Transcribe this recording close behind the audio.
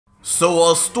So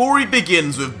our story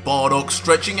begins with Bardock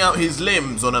stretching out his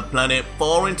limbs on a planet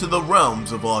far into the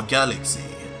realms of our galaxy,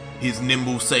 his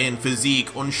nimble Saiyan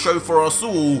physique on show for us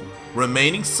all,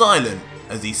 remaining silent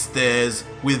as he stares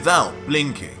without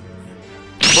blinking.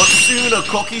 But soon a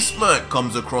cocky smirk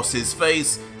comes across his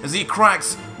face as he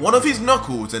cracks one of his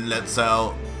knuckles and lets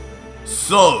out,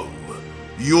 "So,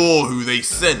 you're who they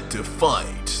sent to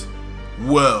fight.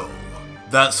 Well,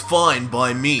 that's fine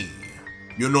by me.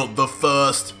 You're not the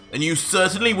first, and you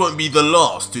certainly won't be the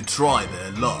last to try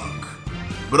their luck.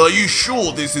 But are you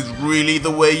sure this is really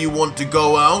the way you want to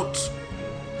go out?"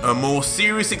 A more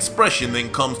serious expression then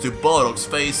comes to Bardock's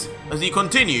face as he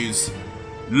continues,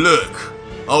 "Look,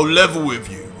 I'll level with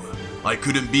you. I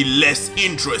couldn't be less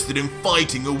interested in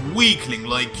fighting a weakling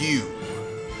like you.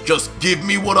 Just give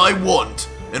me what I want,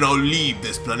 and I'll leave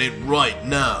this planet right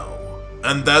now.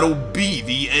 And that'll be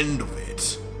the end of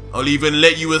it. I'll even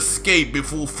let you escape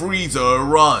before Frieza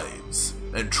arrives.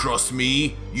 And trust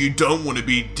me, you don't want to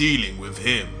be dealing with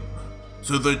him.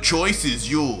 So the choice is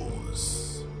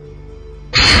yours."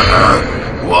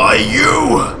 "Why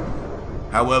you?"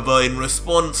 However, in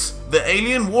response, the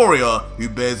alien warrior, who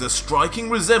bears a striking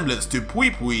resemblance to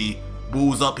Pui,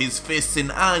 balls up his fists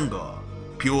in anger,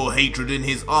 pure hatred in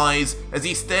his eyes as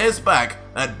he stares back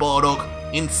at Bardock,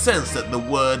 incensed at the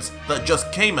words that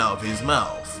just came out of his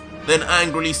mouth, then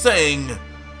angrily saying,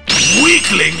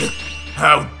 "Weakling!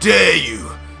 How dare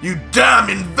you, you damn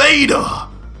invader!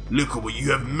 Look at what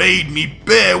you have made me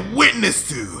bear witness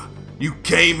to! You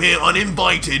came here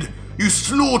uninvited, you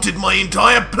slaughtered my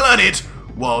entire planet,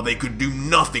 while they could do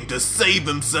nothing to save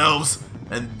themselves,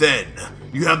 and then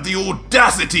you have the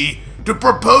audacity to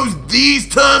propose these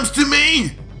terms to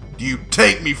me? Do you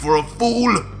take me for a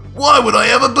fool? Why would I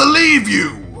ever believe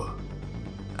you?"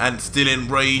 And still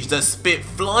enraged as spit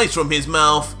flies from his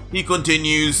mouth, he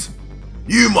continues,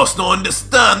 "You must not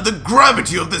understand the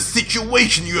gravity of the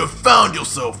situation you have found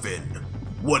yourself in.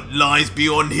 What lies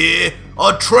beyond here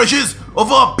are treasures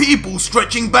of our people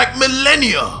stretching back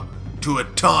millennia, to a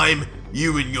time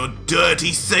you and your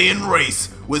dirty Saiyan race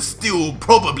were still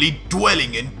probably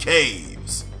dwelling in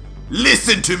caves.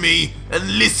 Listen to me,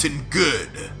 and listen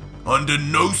good. Under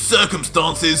no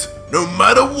circumstances, no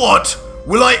matter what,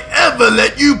 will I ever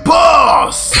let you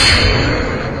pass!"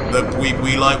 The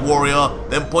Pui-like warrior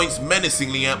then points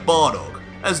menacingly at Bardock,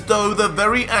 as though the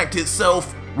very act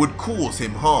itself would cause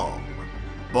him harm.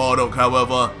 Bardock,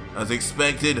 however, as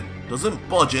expected, doesn't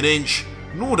budge an inch,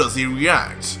 nor does he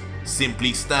react,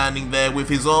 simply standing there with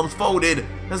his arms folded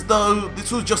as though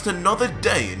this was just another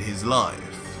day in his life.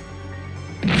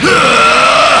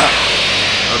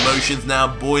 Emotions now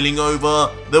boiling over,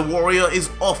 the warrior is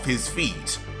off his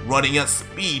feet, running at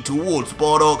speed towards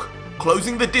Bardock,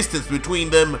 closing the distance between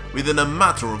them within a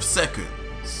matter of seconds.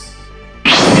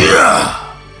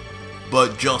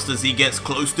 But just as he gets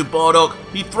close to Bardock,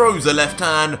 he throws a left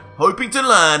hand, hoping to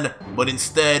land, but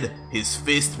instead his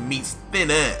fist meets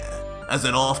thin air, as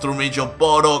an afterimage of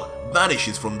Bardock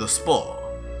vanishes from the spot.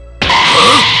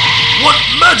 Huh? What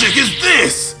magic is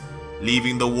this?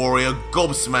 Leaving the warrior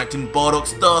gobsmacked in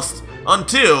Bardock's dust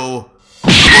until...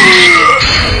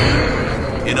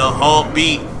 In a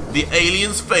heartbeat, the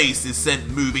alien's face is sent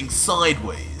moving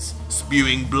sideways,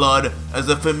 spewing blood as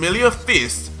a familiar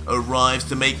fist arrives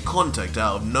to make contact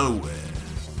out of nowhere.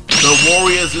 The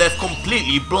warrior is left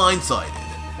completely blindsided.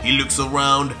 He looks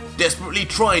around, desperately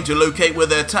trying to locate where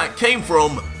the attack came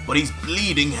from, but he's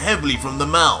bleeding heavily from the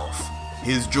mouth.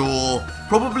 His jaw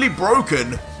probably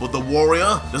broken, but the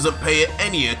warrior doesn't pay it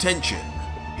any attention.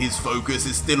 His focus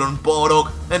is still on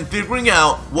Bardock and figuring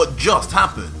out what just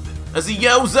happened, as he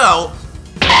yells out,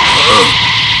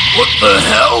 "What the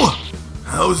hell?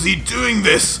 How's he doing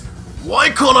this? Why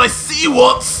can't I see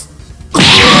what's..."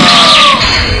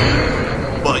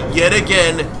 But yet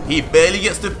again, he barely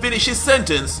gets to finish his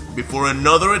sentence before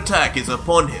another attack is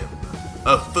upon him.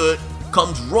 A foot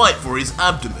comes right for his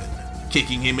abdomen,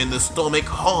 kicking him in the stomach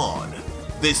hard,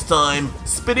 this time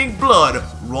spitting blood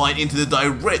right into the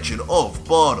direction of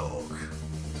Bardock.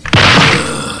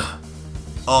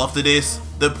 After this,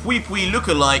 the Pui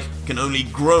lookalike can only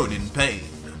groan in pain,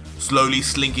 slowly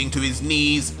slinking to his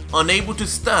knees, unable to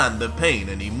stand the pain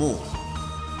anymore.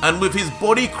 And with his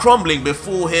body crumbling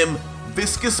before him,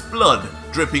 viscous blood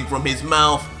dripping from his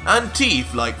mouth and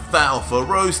teeth like fat off a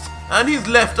roast, and his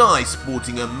left eye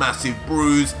sporting a massive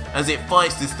bruise as it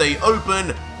fights to stay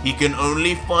open, he can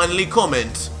only finally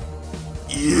comment,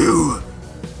 You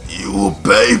will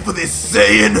pay for this,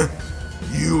 Saiyan!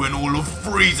 You and all of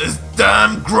Frieza's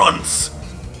damn grunts!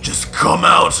 Just come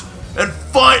out and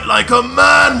fight like a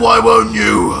man, why won't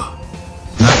you?"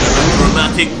 After a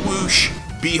dramatic whoosh,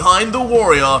 behind the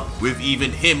warrior, with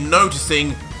even him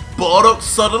noticing, Bardock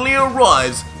suddenly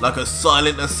arrives like a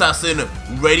silent assassin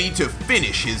ready to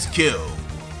finish his kill.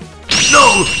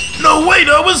 No, wait,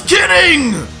 I was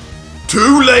kidding!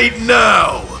 Too late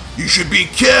now! You should be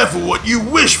careful what you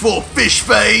wish for, fish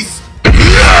face! With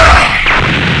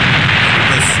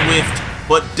a swift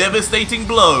but devastating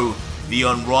blow, the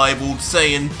unrivaled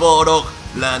Saiyan Bardock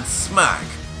lands smack,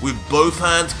 with both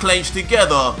hands clenched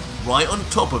together right on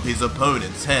top of his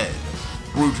opponent's head,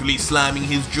 brutally slamming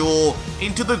his jaw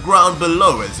into the ground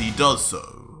below as he does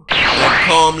so. Then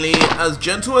calmly, as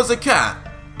gentle as a cat,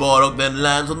 Bardock then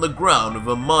lands on the ground with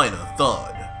a minor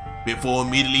thud, before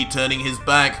immediately turning his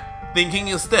back, thinking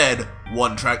instead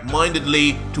one-track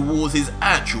mindedly towards his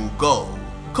actual goal,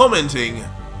 commenting,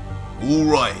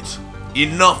 "Alright,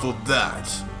 enough of that.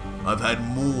 I've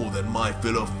had more than my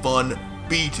fill of fun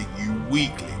beating you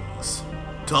weaklings.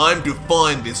 Time to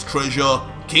find this treasure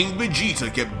King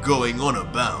Vegeta kept going on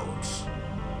about."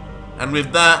 And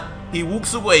with that, he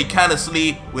walks away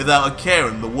callously without a care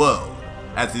in the world,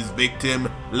 as his victim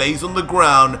lays on the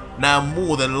ground, now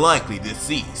more than likely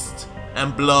deceased,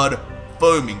 and blood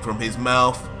foaming from his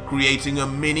mouth, creating a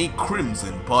mini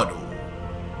crimson puddle.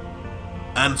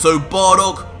 And so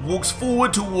Bardock walks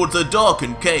forward towards a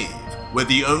darkened cave, where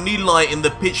the only light in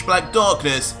the pitch black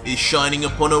darkness is shining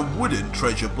upon a wooden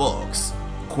treasure box,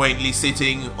 quaintly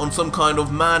sitting on some kind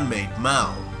of man-made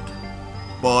mound.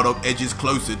 Bardock edges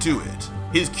closer to it,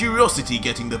 his curiosity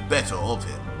getting the better of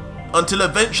him, until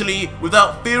eventually,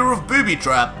 without fear of booby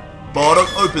trap,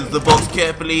 Bardock opens the box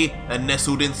carefully, and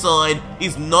nestled inside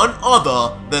is none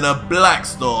other than a Black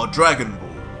Star Dragon Ball.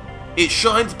 It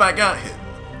shines back at him,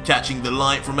 catching the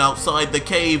light from outside the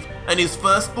cave, and his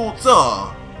first thoughts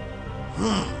are,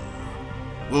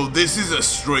 well, this is a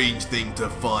strange thing to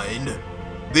find.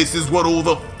 This is what all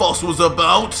the fuss was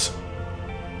about?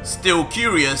 Still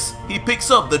curious, he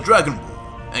picks up the Dragon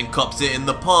Ball and cups it in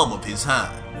the palm of his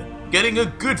hand, getting a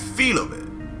good feel of it.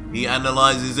 He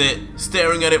analyzes it,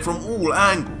 staring at it from all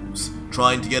angles,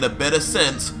 trying to get a better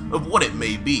sense of what it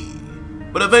may be.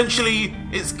 But eventually,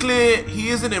 it's clear he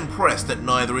isn't impressed at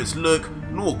neither its look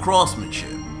nor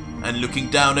craftsmanship, and looking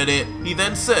down at it, he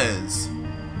then says,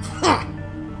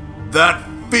 "That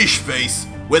fish face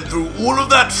went through all of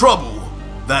that trouble,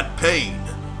 that pain,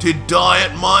 to die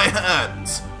at my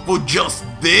hands for just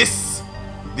this?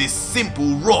 This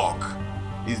simple rock?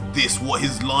 Is this what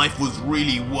his life was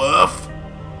really worth?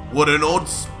 What an odd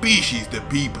species the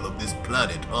people of this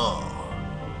planet are.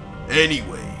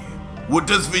 Anyway, what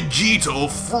does Vegeta or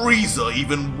Frieza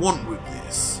even want with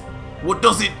this? What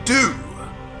does it do?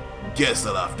 Guess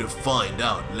I'll have to find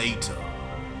out later."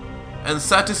 And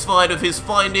satisfied of his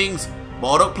findings,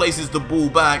 Bardock places the ball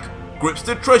back, grips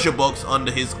the treasure box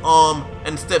under his arm,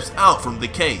 and steps out from the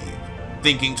cave,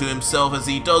 thinking to himself as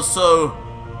he does so,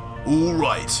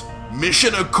 "Alright,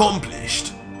 mission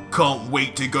accomplished. Can't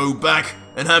wait to go back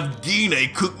and have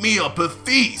Gine cook me up a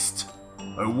feast.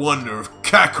 I wonder if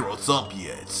Kakarot's up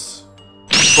yet."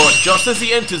 But just as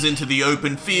he enters into the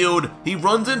open field, he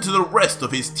runs into the rest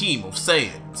of his team of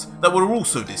Saiyans that were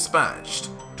also dispatched,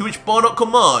 to which Bardock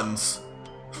commands,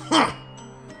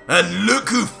 "And look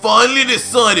who finally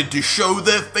decided to show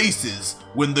their faces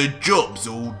when the job's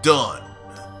all done."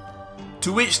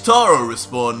 To which Taro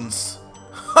responds,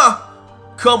 "Ha!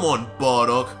 Come on,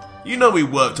 Bardock, you know we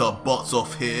worked our butts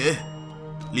off here,"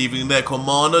 leaving their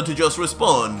commander to just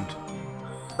respond,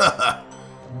 "Haha,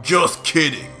 just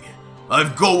kidding.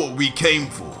 I've got what we came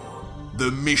for.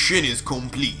 The mission is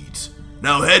complete.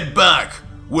 Now head back,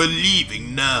 we're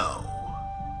leaving now."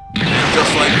 And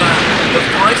just like that, the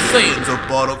 5 Saiyans of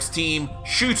Bardock's team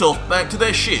shoot off back to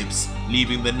their ships,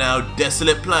 leaving the now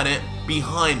desolate planet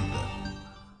behind them.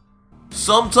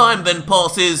 Some time then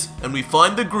passes, and we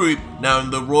find the group now in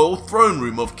the royal throne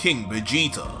room of King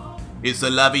Vegeta. It's a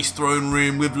lavish throne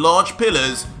room with large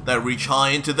pillars that reach high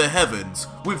into the heavens,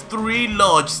 with 3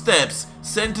 large steps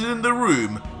centered in the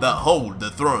room that hold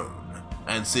the throne.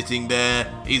 And sitting there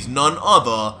is none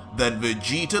other than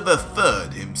Vegeta the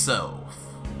Third himself.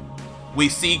 We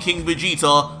see King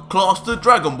Vegeta clasp the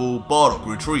Dragon Ball Bardock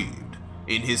retrieved,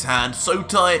 in his hand so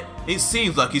tight it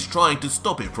seems like he's trying to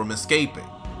stop it from escaping.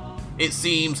 It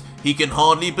seems he can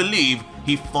hardly believe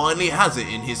he finally has it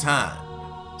in his hand,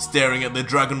 staring at the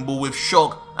Dragon Ball with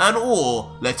shock and awe,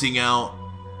 letting out,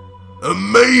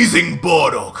 "Amazing,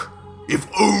 Bardock! If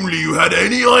only you had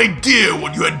any idea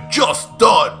what you had just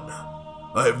done!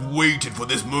 I have waited for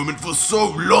this moment for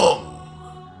so long!"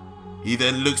 He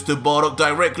then looks to Bardock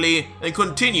directly and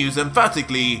continues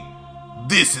emphatically,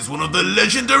 "This is one of the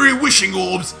legendary wishing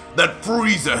orbs that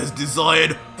Frieza has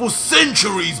desired for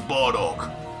centuries, Bardock!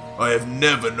 I have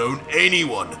never known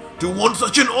anyone to want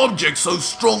such an object so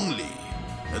strongly.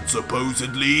 And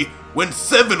supposedly, when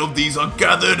 7 of these are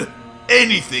gathered,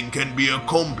 anything can be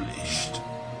accomplished.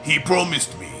 He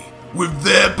promised me, with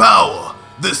their power,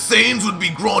 the Saiyans would be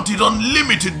granted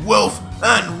unlimited wealth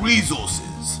and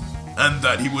resources, and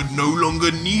that he would no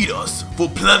longer need us for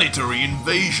planetary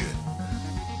invasion.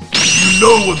 You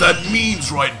know what that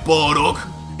means, right, Bardock?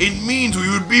 It means we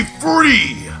would be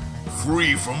free!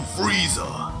 Free from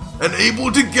Frieza, and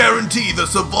able to guarantee the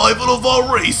survival of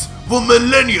our race for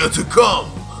millennia to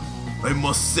come. I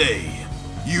must say,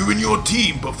 you and your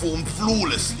team performed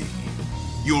flawlessly.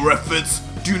 Your efforts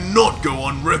do not go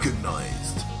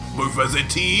unrecognized, both as a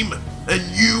team and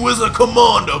you as a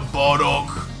commander, Bardock.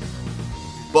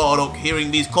 Bardock,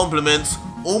 hearing these compliments,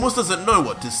 almost doesn't know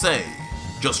what to say,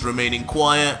 just remaining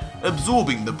quiet,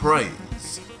 absorbing the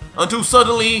praise. Until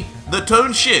suddenly, the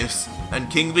tone shifts and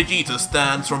King Vegeta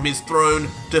stands from his throne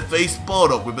to face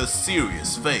Bardock with a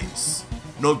serious face.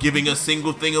 Not giving a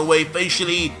single thing away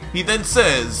facially, he then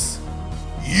says,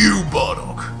 "You,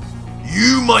 Bardock,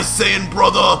 you, my Saiyan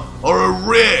brother, are a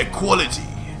rare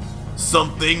quality.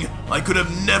 Something I could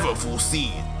have never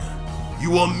foreseen.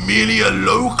 You are merely a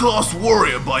low-class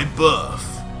warrior by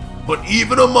birth, but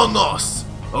even among us,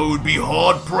 I would be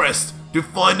hard-pressed to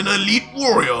find an elite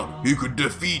warrior who could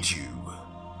defeat you.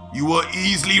 You are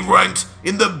easily ranked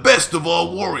in the best of our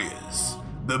warriors,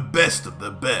 the best of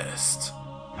the best.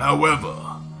 However,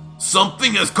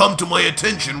 something has come to my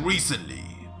attention recently.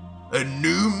 A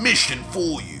new mission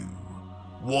for you.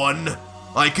 One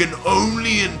I can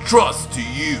only entrust to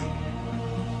you."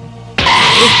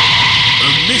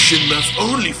 A mission that's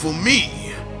only for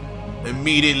me?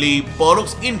 Immediately,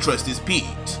 Bardock's interest is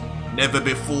piqued. Never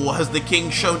before has the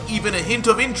king shown even a hint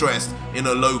of interest in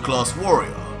a low-class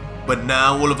warrior. But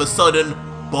now, all of a sudden,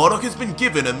 Bardock has been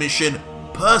given a mission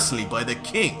personally by the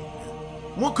king.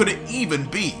 What could it even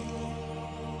be?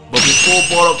 But before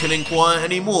Bardock can inquire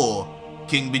anymore,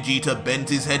 King Vegeta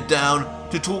bends his head down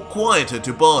to talk quieter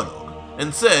to Bardock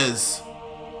and says,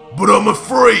 "But I'm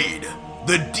afraid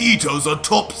the details are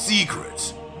top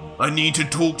secret. I need to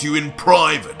talk to you in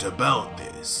private about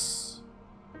this."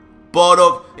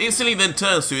 Bardock instantly then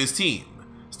turns to his team.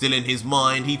 Still in his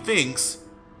mind, he thinks,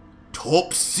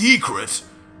 "Top secret?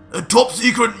 A top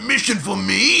secret mission for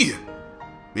me?"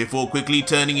 Before quickly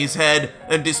turning his head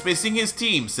and dismissing his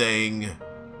team, saying,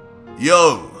 "Yo,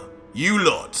 you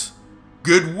lot,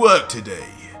 good work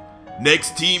today.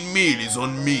 Next team meal is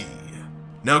on me.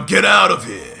 Now get out of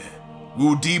here.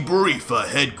 We'll debrief at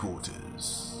headquarters."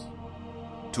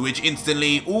 To which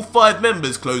instantly all 5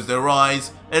 members close their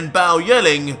eyes and bow,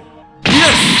 yelling,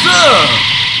 "Yes, sir!"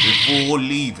 before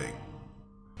leaving.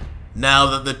 Now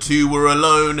that the two were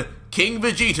alone, King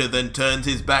Vegeta then turns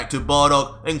his back to Bardock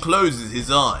and closes his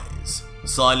eyes,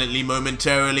 silently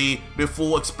momentarily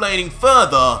before explaining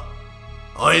further,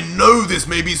 "I know this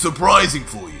may be surprising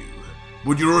for you,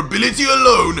 but your ability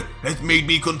alone has made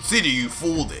me consider you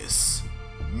for this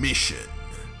mission.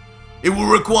 It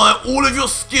will require all of your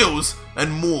skills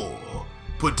and more,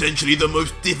 potentially the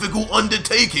most difficult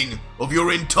undertaking of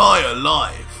your entire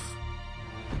life."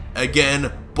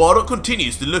 Again, Bardock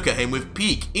continues to look at him with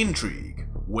piqued intrigue,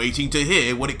 waiting to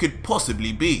hear what it could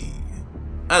possibly be.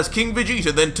 As King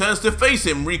Vegeta then turns to face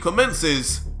him,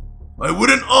 recommences, "I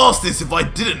wouldn't ask this if I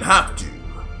didn't have to,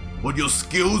 but your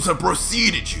skills have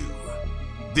preceded you.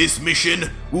 This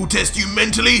mission will test you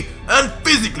mentally and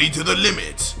physically to the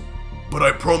limit, but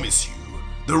I promise you,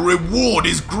 the reward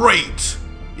is great.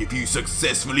 If you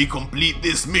successfully complete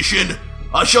this mission,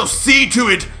 I shall see to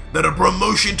it that a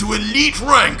promotion to elite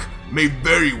rank may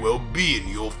very well be in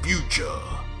your future.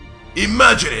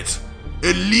 Imagine it,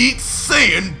 Elite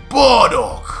Saiyan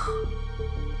Bardock."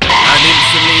 And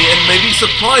instantly, and maybe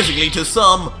surprisingly to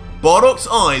some, Bardock's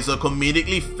eyes are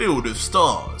comedically filled with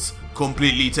stars,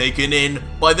 completely taken in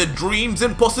by the dreams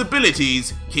and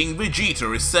possibilities King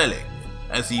Vegeta is selling,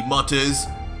 as he mutters,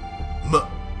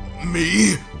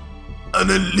 Me? An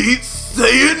Elite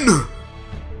Saiyan?"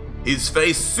 His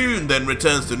face soon then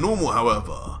returns to normal,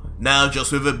 however, now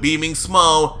just with a beaming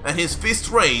smile and his fist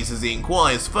raised as he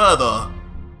inquires further,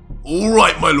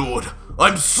 "Alright, my lord,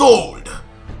 I'm sold.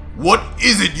 What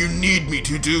is it you need me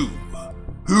to do?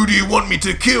 Who do you want me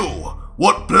to kill?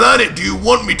 What planet do you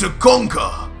want me to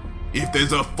conquer? If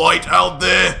there's a fight out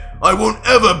there, I won't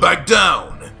ever back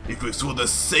down, if it's for the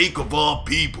sake of our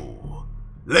people.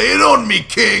 Lay it on me,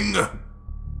 king!"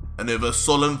 And with a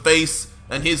solemn face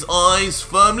and his eyes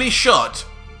firmly shut,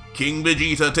 King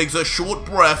Vegeta takes a short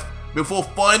breath before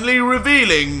finally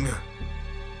revealing,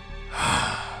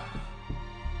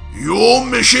 "Your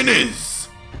mission is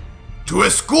to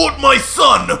escort my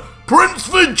son, Prince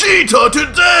Vegeta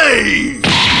today!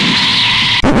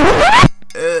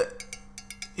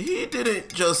 He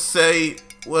didn't just say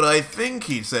what I think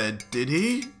he said, did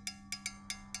he?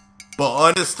 But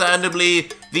understandably,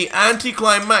 the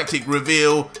anticlimactic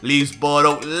reveal leaves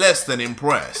Bardock less than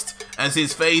impressed, as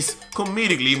his face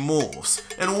comedically morphs,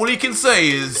 and all he can say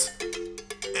is,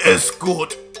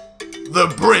 "Escort the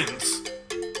prince.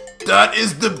 That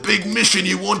is the big mission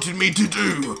you wanted me to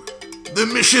do. The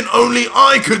mission only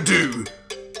I could do.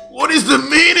 What is the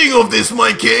meaning of this,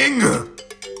 my king?"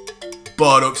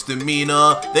 Bardock's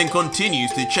demeanor then continues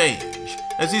to change,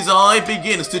 as his eye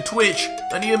begins to twitch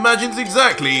and he imagines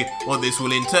exactly what this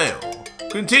will entail.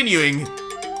 Continuing,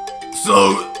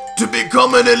 "So, to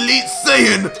become an elite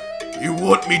Saiyan, you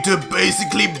want me to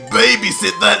basically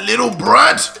babysit that little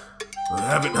brat? I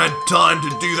haven't had time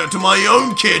to do that to my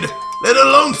own kid, let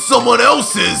alone someone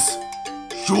else's.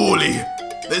 Surely,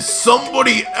 there's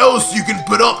somebody else you can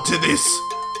put up to this.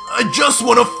 I just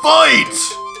want to fight!"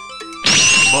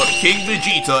 But King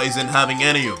Vegeta isn't having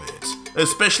any of it,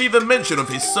 especially the mention of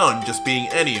his son just being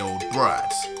any old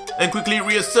brat, and quickly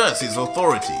reasserts his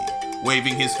authority,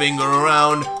 waving his finger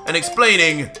around and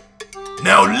explaining,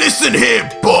 "Now listen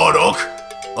here, Bardock.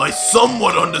 I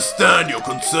somewhat understand your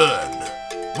concern,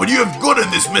 but you have gotten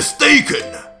this mistaken.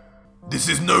 This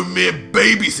is no mere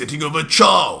babysitting of a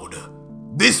child.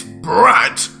 This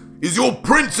brat is your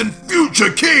prince and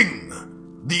future king,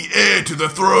 the heir to the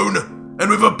throne, and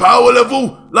with a power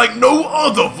level like no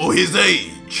other for his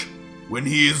age. When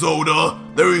he is older,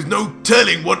 there is no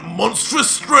telling what monstrous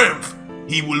strength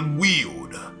he will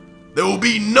wield. There will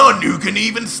be none who can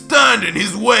even stand in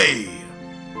his way.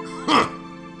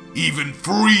 Even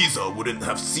Frieza wouldn't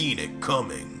have seen it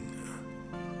coming."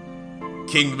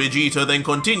 King Vegeta then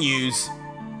continues,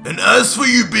 "And as for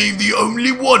you being the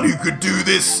only one who could do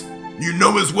this, you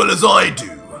know as well as I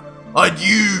do, I'd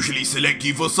usually select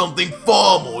you for something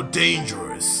far more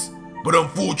dangerous. But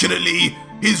unfortunately,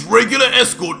 his regular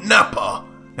escort Nappa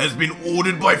has been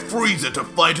ordered by Frieza to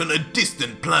fight on a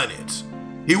distant planet.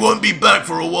 He won't be back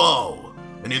for a while,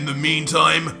 and in the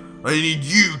meantime, I need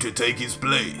you to take his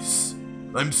place.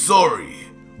 I'm sorry,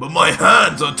 but my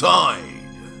hands are tied."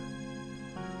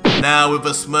 Now with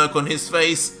a smirk on his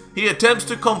face, he attempts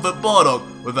to comfort Bardock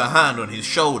with a hand on his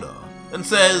shoulder, and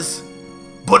says,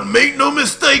 "But make no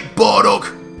mistake, Bardock,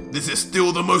 this is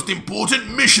still the most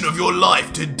important mission of your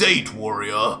life to date,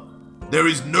 warrior. There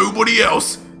is nobody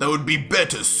else that would be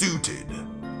better suited.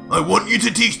 I want you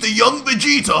to teach the young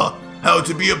Vegeta how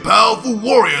to be a powerful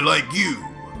warrior like you,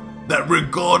 that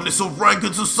regardless of rank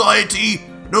in society,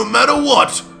 no matter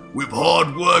what, with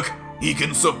hard work, he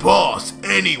can surpass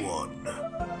anyone.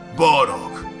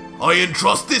 Bardock, I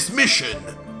entrust this mission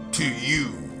to you."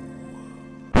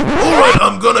 "Alright,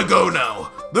 I'm gonna go now.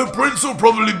 The prince will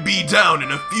probably be down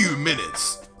in a few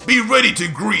minutes. Be ready to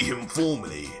greet him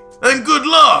formally. And good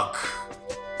luck!"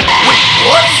 Wait,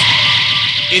 what?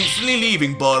 Instantly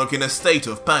leaving Bardock in a state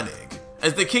of panic,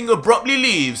 as the king abruptly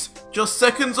leaves, just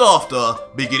seconds after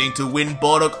beginning to win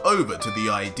Bardock over to the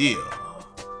idea.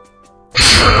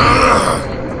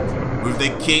 With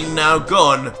the king now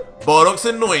gone, Bardock's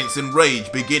annoyance and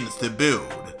rage begins to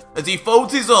build, as he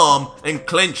folds his arm and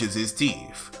clenches his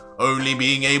teeth, only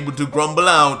being able to grumble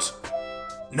out,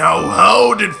 "Now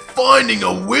how did finding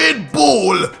a weird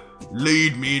ball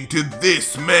lead me into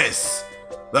this mess?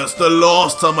 That's the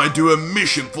last time I do a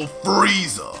mission for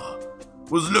Frieza.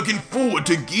 Was looking forward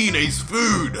to Gine's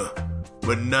food,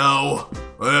 but now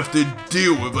I have to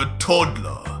deal with a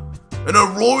toddler, and a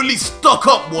royally stuck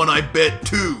up one I bet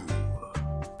too."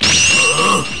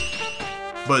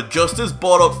 But just as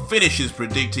Bardock finishes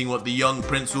predicting what the young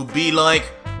prince will be like,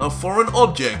 a foreign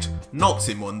object knocks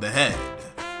him on the head.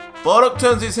 Bardock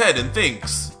turns his head and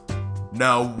thinks,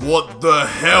 "Now what the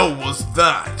hell was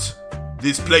that?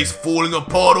 This place falling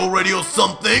apart already or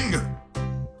something?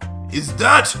 Is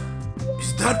that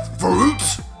fruit?"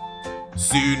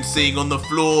 Soon seeing on the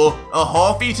floor a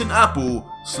half-eaten apple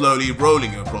slowly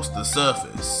rolling across the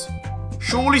surface.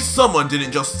 Surely someone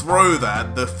didn't just throw that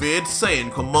at the feared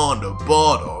Saiyan commander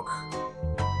Bardock.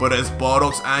 But as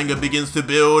Bardock's anger begins to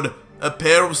build, a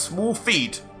pair of small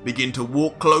feet begin to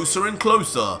walk closer and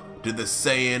closer to the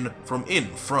Saiyan from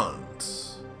in front.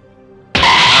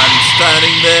 And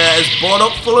standing there as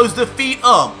Bardock follows the feet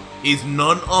up is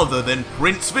none other than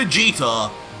Prince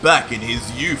Vegeta back in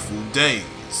his youthful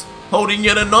days, holding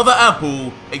yet another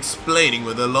apple, explaining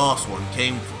where the last one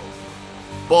came from.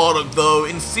 Bardock, though,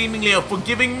 in seemingly a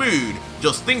forgiving mood,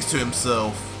 just thinks to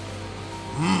himself,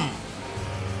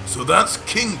 so that's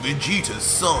King Vegeta's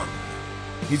son.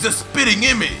 He's a spitting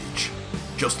image,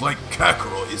 just like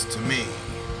Kakarot is to me.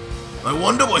 I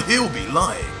wonder what he'll be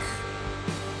like.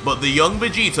 but the young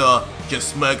Vegeta just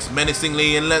smirks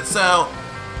menacingly and lets out,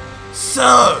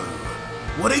 "So,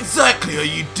 what exactly are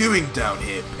you doing down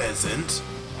here, peasant?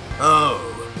 Oh,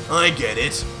 I get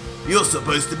it. You're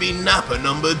supposed to be Nappa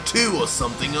number 2 or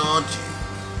something, aren't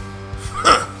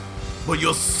you? But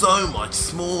you're so much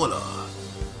smaller.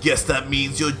 Guess that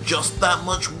means you're just that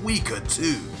much weaker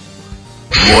too."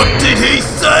 What did he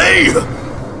say?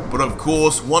 But of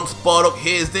course, once Bardock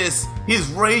hears this, his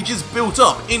rage is built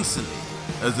up instantly,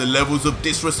 as the levels of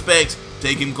disrespect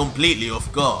take him completely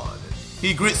off guard.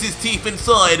 He grits his teeth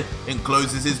inside and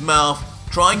closes his mouth,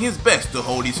 trying his best to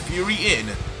hold his fury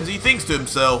in as he thinks to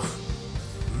himself,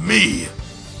 "Me,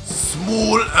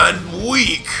 small and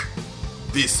weak?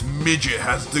 This midget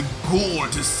has the gall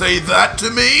to say that to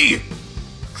me?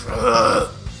 I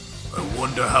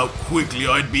wonder how quickly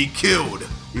I'd be killed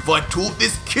if I taught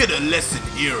this kid a lesson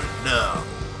here and now.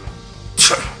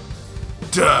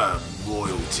 Damn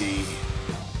royalty."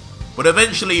 But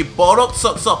eventually, Bardock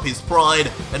sucks up his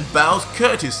pride and bows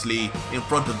courteously in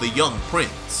front of the young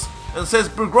prince, and says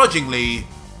begrudgingly,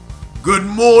 "Good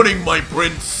morning, my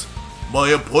prince. My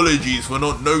apologies for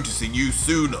not noticing you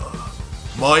sooner.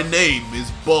 My name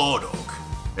is Bardock,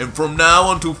 and from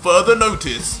now until further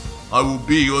notice, I will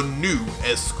be your new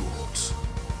escort.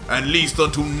 At least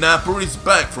until Nappa is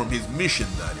back from his mission,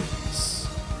 that is.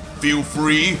 Feel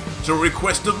free to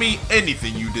request of me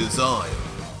anything you desire."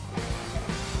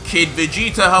 Kid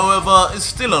Vegeta, however, is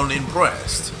still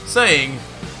unimpressed, saying,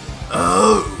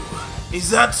 "Oh, is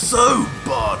that so,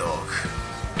 Bardock?"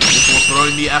 Before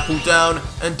throwing the apple down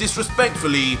and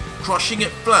disrespectfully crushing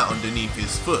it flat underneath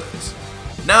his foot.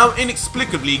 Now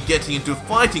inexplicably getting into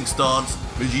fighting stance,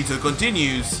 Vegeta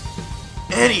continues,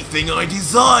 "Anything I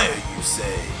desire, you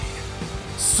say?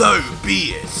 So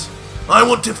be it. I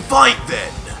want to fight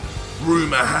then.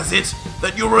 Rumor has it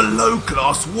that you're a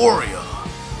low-class warrior,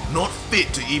 not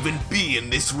fit to even be in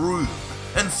this room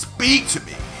and speak to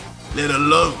me, let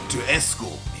alone to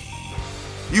escort me.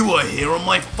 You are here on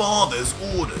my father's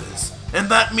orders, and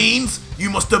that means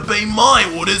you must obey my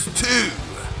orders too.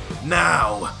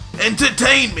 Now,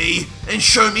 entertain me and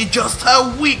show me just how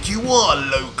weak you are,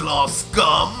 low-class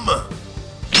scum."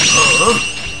 Huh?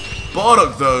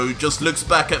 Bardock, though, just looks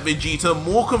back at Vegeta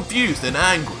more confused than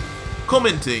angry,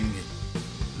 commenting,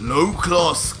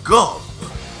 "Low-class scum?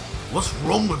 What's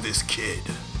wrong with this kid?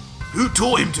 Who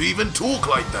taught him to even talk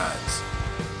like that?"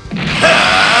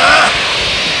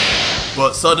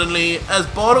 But suddenly, as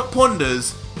Bardock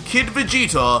ponders, Kid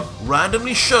Vegeta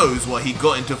randomly shows why he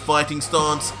got into fighting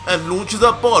stance and launches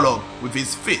at Bardock with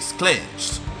his fists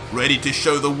clenched, ready to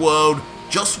show the world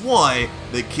just why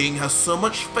the king has so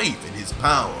much faith in his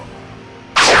power.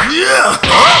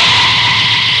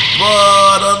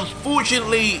 But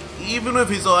unfortunately, even with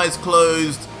his eyes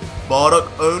closed, Bardock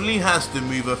only has to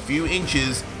move a few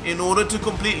inches in order to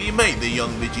completely make the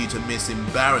young Vegeta miss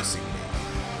embarrassingly.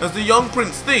 As the young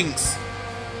prince thinks,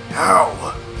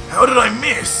 How did I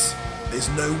miss? There's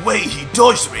no way he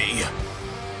dodged me."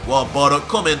 While Bardock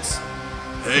comments,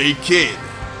 "Hey kid,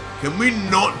 can we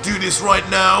not do this right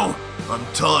now? I'm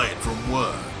tired from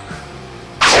work."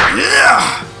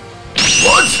 Yeah!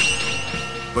 What?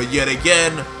 But yet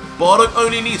again, Bardock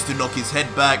only needs to knock his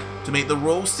head back to make the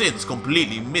royal sins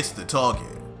completely miss the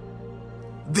target.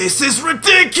 "This is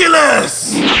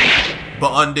ridiculous!"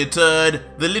 But undeterred,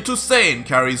 the little Saiyan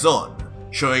carries on,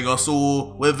 showing us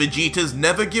all where Vegeta's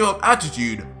never give up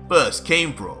attitude first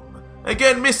came from.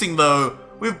 Again missing though,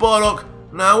 with Bardock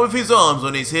now with his arms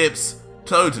on his hips,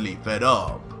 totally fed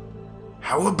up.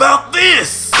 "How about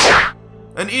this?"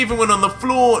 And even when on the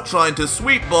floor trying to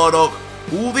sweep Bardock,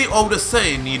 all the older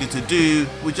Saiyan needed to do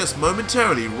was just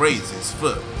momentarily raise his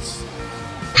foot.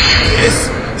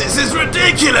 This is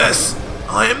ridiculous!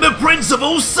 I am the Prince of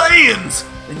all Saiyans,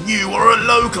 and you are a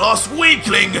low-class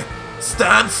weakling!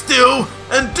 Stand still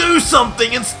and do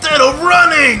something instead of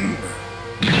running!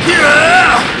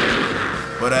 Yeah!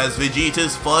 But as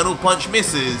Vegeta's final punch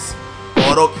misses,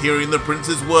 Bardock, hearing the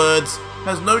prince's words,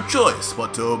 has no choice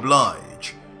but to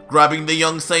oblige, grabbing the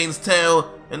young Saiyan's tail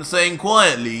and saying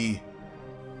quietly,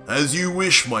 "As you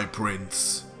wish, my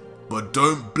prince, but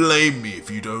don't blame me if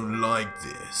you don't like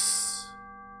this."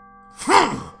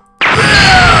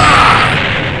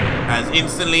 As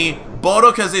instantly,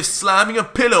 Bardock, as if slamming a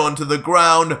pillow onto the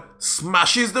ground,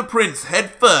 smashes the prince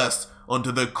head first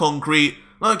onto the concrete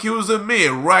like he was a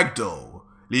mere ragdoll,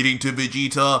 leading to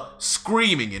Vegeta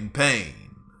screaming in pain.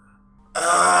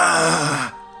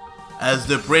 As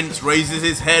the prince raises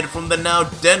his head from the now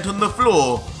dent on the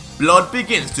floor, blood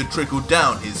begins to trickle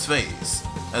down his face,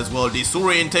 as while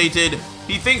disorientated,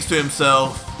 he thinks to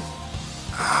himself,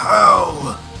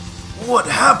 "How? What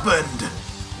happened?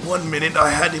 One minute I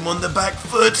had him on the back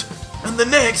foot, and the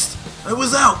next I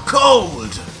was out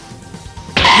cold.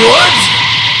 What?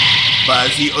 But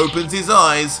as he opens his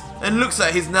eyes and looks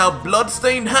at his now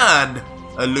blood-stained hand,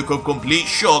 a look of complete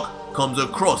shock comes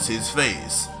across his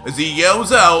face as he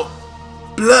yells out,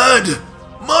 "Blood!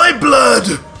 My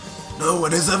blood! No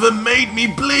one has ever made me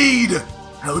bleed!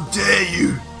 How dare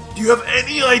you! Do you have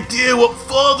any idea what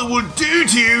Father will do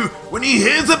to you when he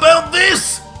hears about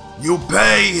this? You'll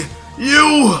pay!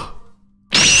 You!"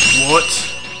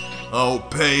 What? I'll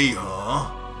pay,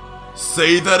 huh?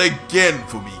 Say that again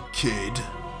for me, kid.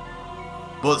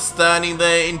 But standing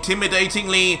there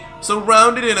intimidatingly,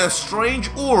 surrounded in a strange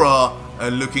aura,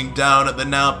 and looking down at the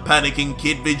now panicking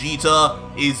Kid Vegeta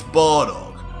is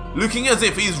Bardock, looking as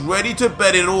if he's ready to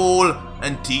bet it all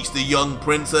and teach the young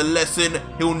prince a lesson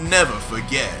he'll never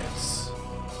forget.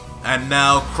 And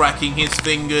now, cracking his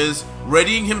fingers,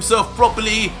 readying himself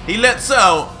properly, he lets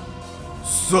out,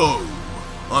 "So,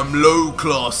 I'm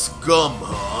low-class scum,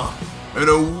 huh? And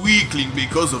a weakling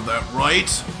because of that,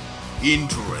 right?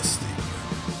 Interesting.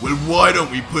 Well, why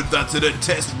don't we put that to the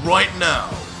test right now?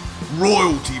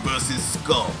 Royalty versus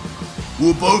scum.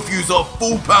 We'll both use our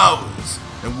full powers,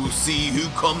 and we'll see who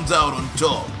comes out on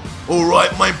top.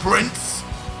 Alright, my prince?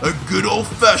 A good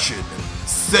old-fashioned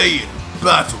Saiyan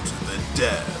battle to the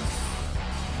death."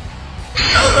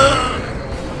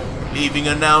 Leaving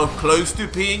a now close to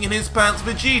peeing in his pants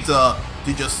Vegeta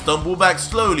to just stumble back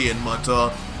slowly and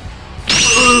mutter,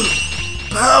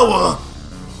 "Power!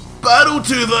 Battle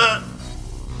to the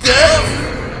death!"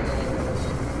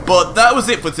 But that was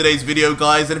it for today's video,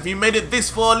 guys, and if you made it this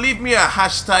far, leave me a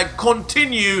hashtag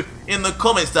continue in the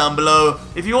comments down below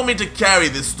if you want me to carry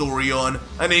this story on,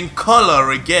 and in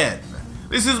color again.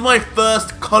 This is my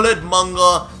first colored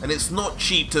manga, and it's not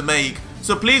cheap to make,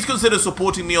 so please consider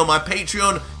supporting me on my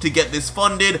Patreon to get this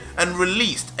funded and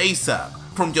released ASAP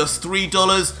from just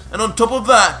 $3, and on top of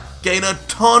that, gain a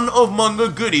ton of manga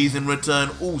goodies in return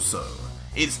also.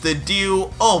 It's the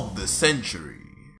deal of the century.